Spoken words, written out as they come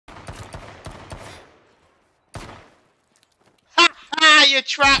you're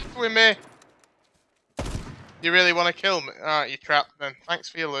trapped with me! You really want to kill me? Alright, you're trapped then. Thanks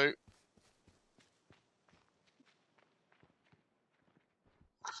for your loot.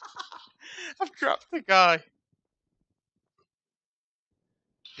 I've trapped the guy.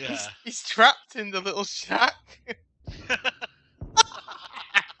 Yeah. He's trapped in the little shack.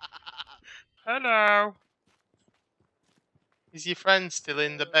 Hello. Is your friend still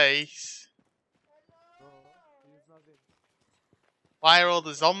in the base? Why are all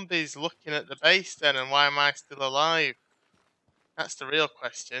the zombies looking at the base then, and why am I still alive? That's the real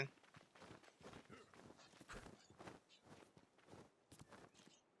question.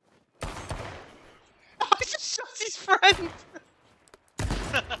 Oh, he just shot his friend!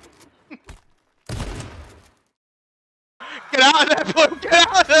 Get out of there, boy! Get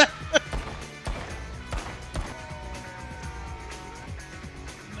out of there!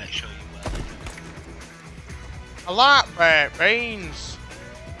 Make sure you well. I like red beans.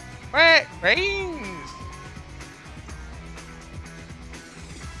 Red beans.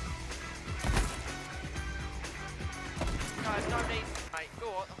 Guys, no need, mate. Go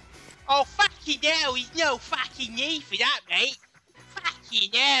on. Oh, fucking hell, he's no fucking need for that, mate.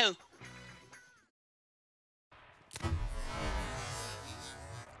 Fucking hell.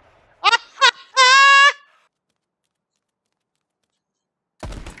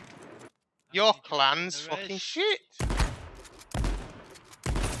 Your clan's fucking shit.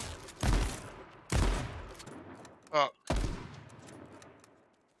 Fuck.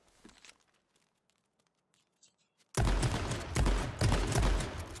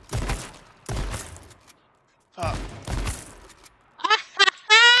 Fuck.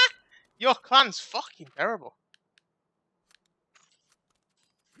 Your clan's fucking terrible.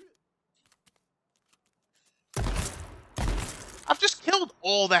 I've just killed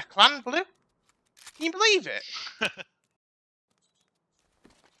all their clan, Blue. Can you believe it?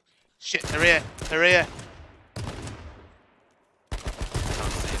 Shit, they're here. They're here.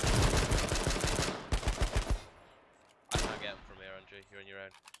 I can't get them from here, Andrew. You're on your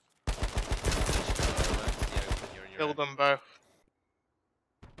own. You're on your Killed own. them both.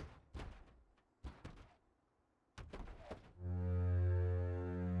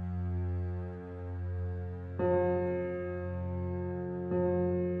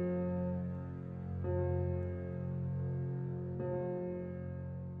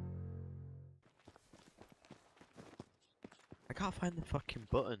 I can't find the fucking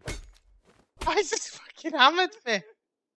button. Why is this fucking hammered me?